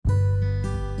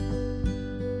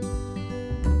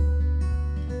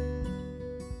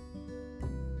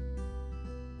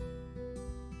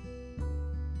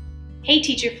Hey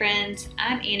teacher friends,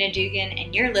 I'm Anna Dugan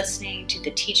and you're listening to the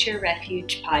Teacher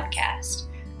Refuge podcast,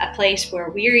 a place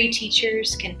where weary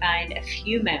teachers can find a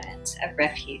few moments of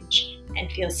refuge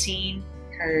and feel seen,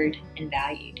 heard, and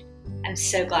valued. I'm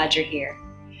so glad you're here.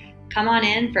 Come on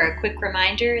in for a quick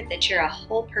reminder that you're a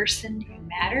whole person who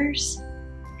matters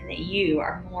and that you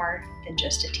are more than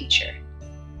just a teacher.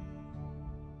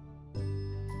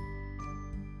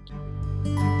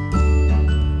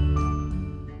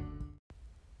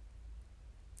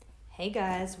 Hey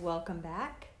guys, welcome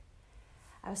back.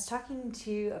 I was talking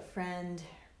to a friend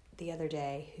the other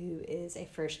day who is a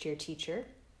first-year teacher,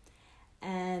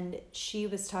 and she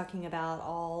was talking about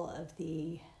all of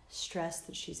the stress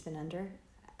that she's been under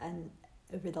and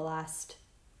over the last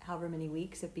however many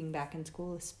weeks of being back in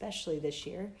school, especially this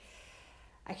year.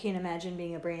 I can't imagine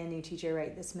being a brand new teacher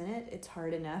right this minute. It's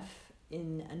hard enough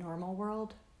in a normal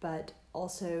world, but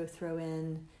also throw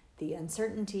in the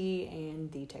uncertainty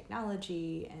and the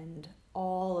technology and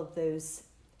all of those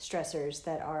stressors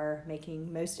that are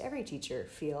making most every teacher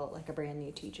feel like a brand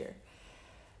new teacher.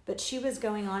 But she was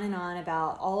going on and on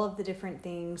about all of the different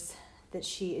things that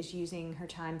she is using her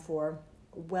time for,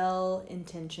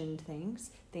 well-intentioned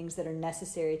things that are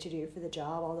necessary to do for the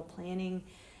job, all the planning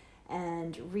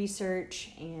and research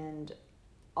and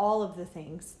all of the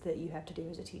things that you have to do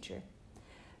as a teacher.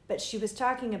 But she was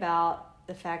talking about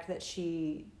the fact that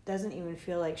she doesn't even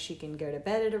feel like she can go to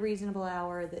bed at a reasonable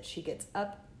hour, that she gets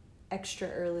up extra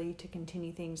early to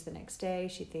continue things the next day.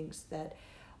 She thinks that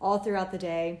all throughout the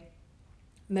day,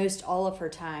 most all of her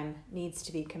time needs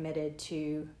to be committed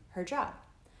to her job.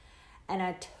 And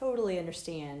I totally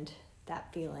understand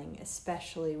that feeling,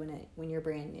 especially when you're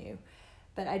brand new.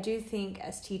 But I do think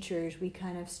as teachers, we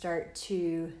kind of start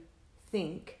to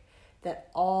think that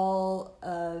all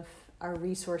of our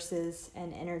resources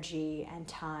and energy and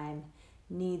time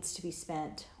needs to be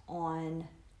spent on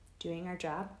doing our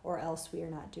job, or else we are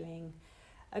not doing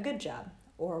a good job,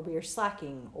 or we are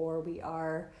slacking, or we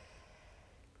are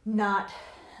not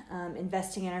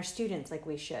investing in our students like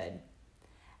we should.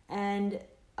 And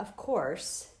of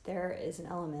course, there is an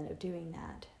element of doing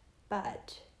that,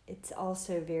 but it's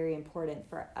also very important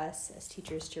for us as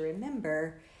teachers to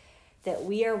remember that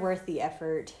we are worth the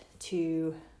effort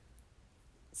to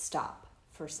stop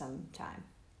for some time,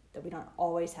 that we don't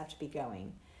always have to be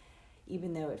going,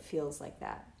 even though it feels like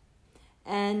that.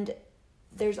 And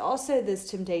there's also this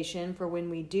temptation for when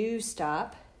we do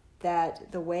stop,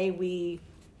 that the way we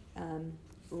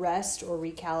rest or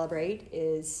recalibrate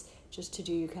is just to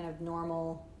do kind of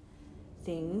normal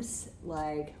things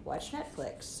like watch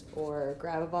Netflix or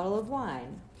grab a bottle of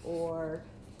wine or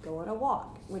go on a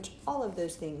walk, which all of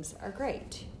those things are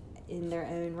great in their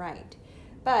own right.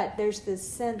 But there's this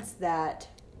sense that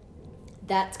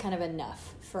that's kind of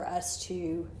enough for us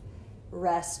to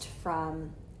rest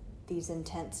from these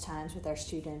intense times with our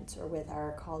students or with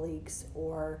our colleagues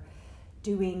or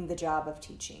doing the job of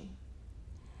teaching.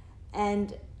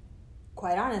 And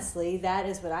quite honestly, that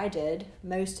is what I did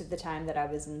most of the time that I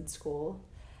was in school.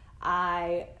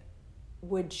 I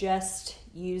would just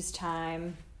use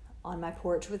time on my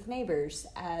porch with neighbors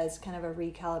as kind of a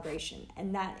recalibration,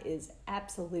 and that is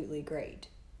absolutely great.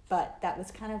 But that was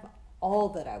kind of all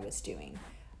that I was doing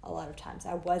a lot of times.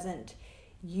 I wasn't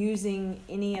using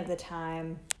any of the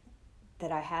time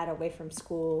that I had away from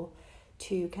school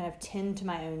to kind of tend to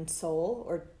my own soul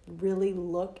or really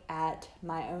look at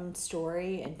my own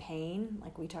story and pain,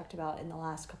 like we talked about in the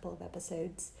last couple of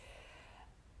episodes.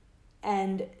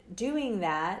 And doing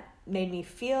that made me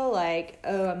feel like,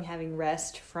 oh, I'm having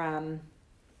rest from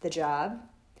the job,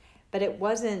 but it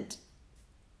wasn't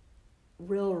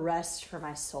real rest for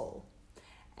my soul.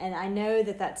 And I know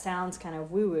that sounds kind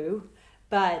of woo-woo,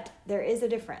 but there is a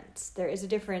difference. There is a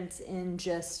difference in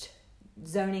just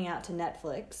zoning out to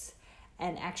Netflix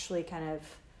and actually kind of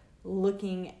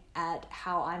looking at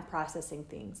how I'm processing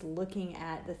things, looking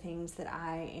at the things that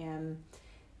I am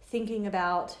thinking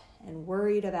about and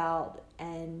worried about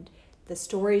and the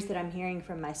stories that I'm hearing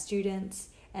from my students,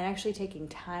 and actually taking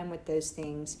time with those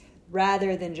things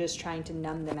rather than just trying to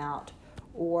numb them out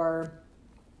or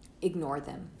ignore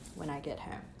them when I get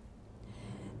home.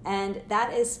 And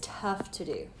that is tough to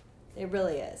do. It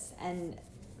really is. And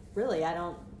really, I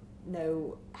don't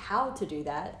know how to do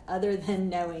that other than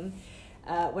knowing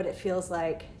what it feels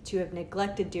like to have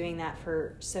neglected doing that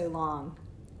for so long,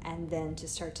 and then to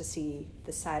start to see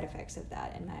the side effects of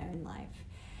that in my own life.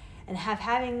 And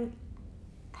having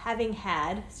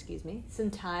had some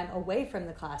time away from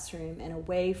the classroom and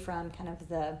away from kind of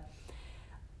the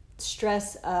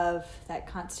stress of that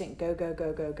constant go, go,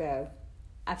 go, go, go,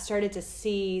 I've started to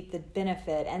see the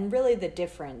benefit and really the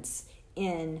difference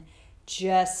in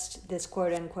just this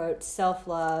quote unquote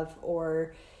self-love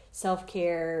or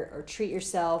self-care or treat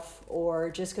yourself or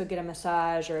just go get a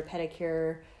massage or a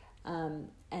pedicure,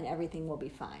 and everything will be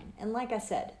fine. And like I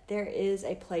said, there is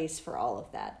a place for all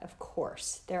of that. Of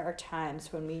course, there are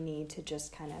times when we need to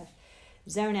just kind of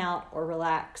zone out or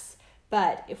relax.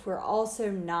 But if we're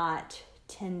also not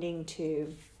tending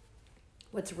to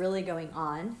what's really going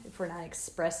on, if we're not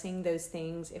expressing those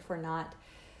things, if we're not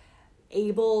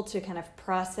able to kind of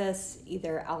process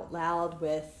either out loud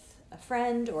with a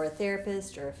friend or a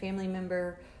therapist or a family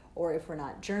member, or if we're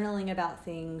not journaling about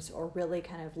things or really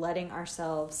kind of letting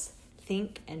ourselves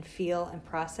think and feel and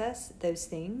process those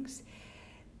things,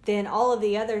 then all of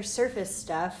the other surface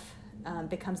stuff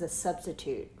becomes a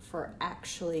substitute for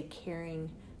actually caring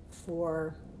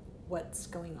for what's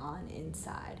going on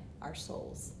inside our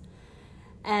souls.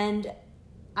 And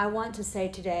I want to say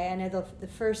today, I know the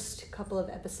first couple of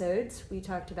episodes we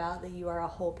talked about that you are a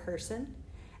whole person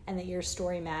and that your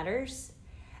story matters.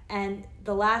 And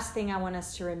the last thing I want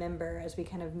us to remember as we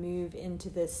kind of move into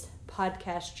this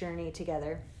podcast journey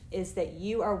together is that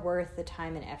you are worth the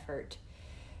time and effort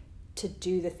to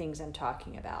do the things I'm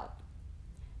talking about.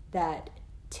 That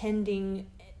tending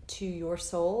to your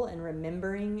soul and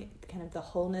remembering kind of the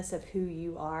wholeness of who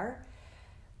you are,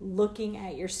 looking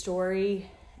at your story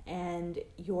and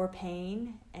your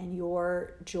pain and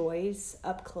your joys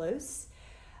up close,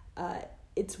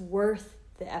 it's worth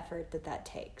the effort that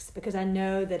takes, because I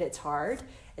know that it's hard,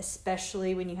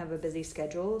 especially when you have a busy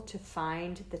schedule, to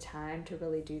find the time to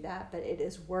really do that. But it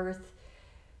is worth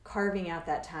carving out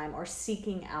that time or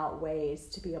seeking out ways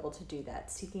to be able to do that,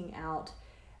 seeking out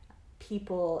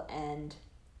people and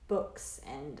books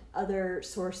and other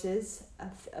sources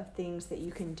of things that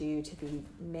you can do to be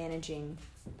managing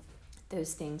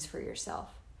those things for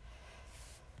yourself.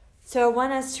 So I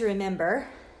want us to remember,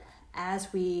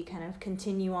 as we kind of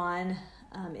continue on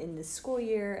in this school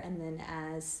year, and then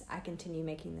as I continue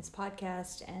making this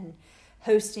podcast and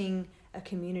hosting a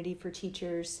community for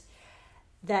teachers,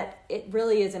 that it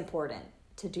really is important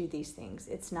to do these things.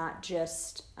 It's not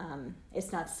just,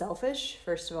 it's not selfish,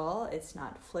 first of all. It's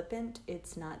not flippant.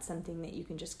 It's not something that you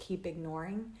can just keep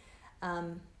ignoring.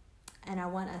 And I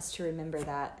want us to remember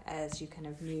that as you kind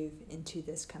of move into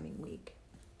this coming week.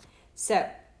 So,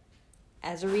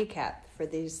 as a recap for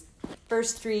these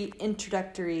first 3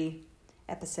 introductory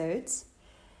episodes,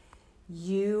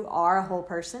 you are a whole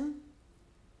person.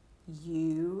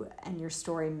 You and your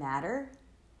story matter,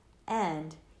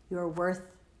 and you are worth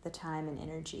the time and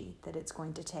energy that it's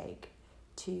going to take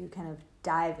to kind of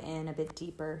dive in a bit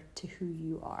deeper to who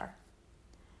you are.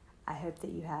 I hope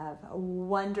that you have a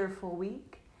wonderful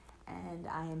week, and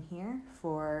I am here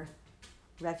for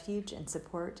refuge and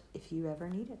support if you ever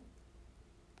need it.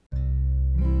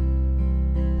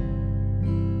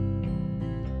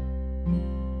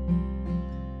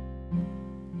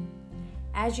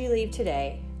 As you leave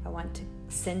today, I want to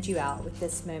send you out with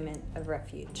this moment of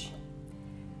refuge.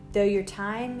 Though your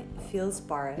time feels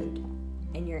borrowed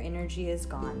and your energy is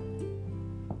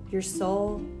gone, your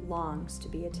soul longs to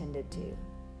be attended to.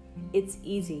 It's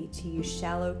easy to use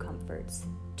shallow comforts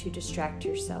to distract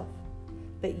yourself,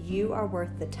 but you are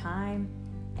worth the time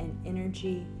and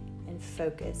energy and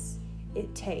focus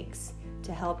it takes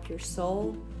to help your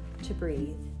soul to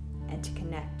breathe and to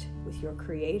connect with your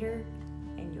Creator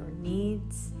and your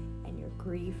needs and your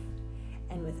grief,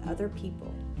 and with other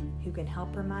people who can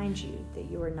help remind you that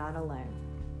you are not alone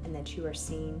and that you are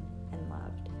seen and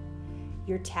loved.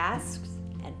 Your tasks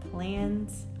and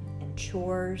plans and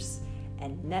chores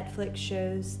and Netflix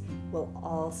shows will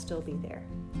all still be there.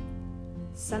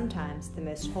 Sometimes the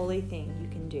most holy thing you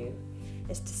can do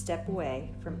is to step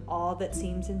away from all that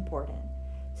seems important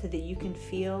so that you can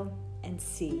feel and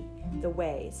see the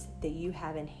ways that you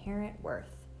have inherent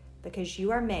worth, because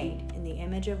you are made in the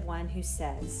image of one who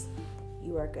says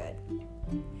you are good.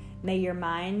 May your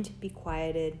mind be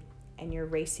quieted and your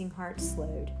racing heart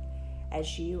slowed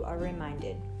as you are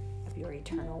reminded of your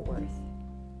eternal worth.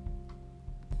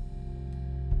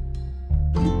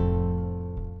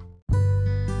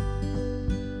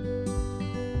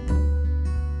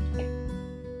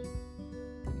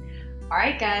 All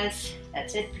right, guys,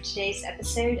 that's it for today's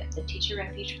episode of the Teacher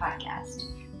Refuge podcast.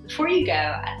 Before you go,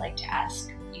 I'd like to ask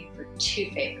you for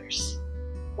 2 favors.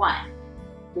 1,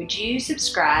 would you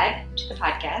subscribe to the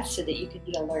podcast so that you can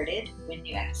be alerted when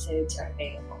new episodes are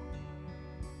available?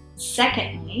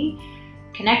 Secondly,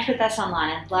 connect with us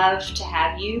online. I'd love to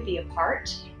have you be a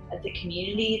part of the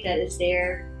community that is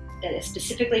there, that is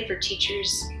specifically for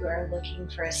teachers who are looking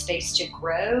for a space to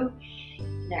grow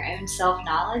in their own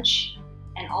self-knowledge,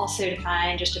 and also to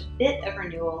find just a bit of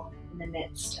renewal in the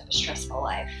midst of a stressful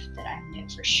life that I know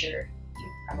for sure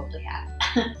probably have.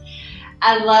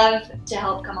 I love to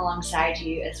help come alongside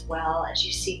you as well as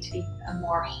you seek to be a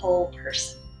more whole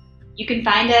person. You can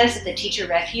find us at the Teacher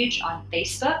Refuge on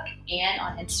Facebook and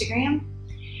on Instagram.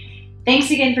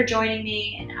 Thanks again for joining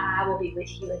me, and I will be with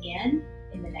you again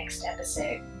in the next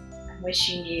episode. I'm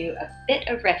wishing you a bit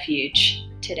of refuge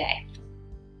today.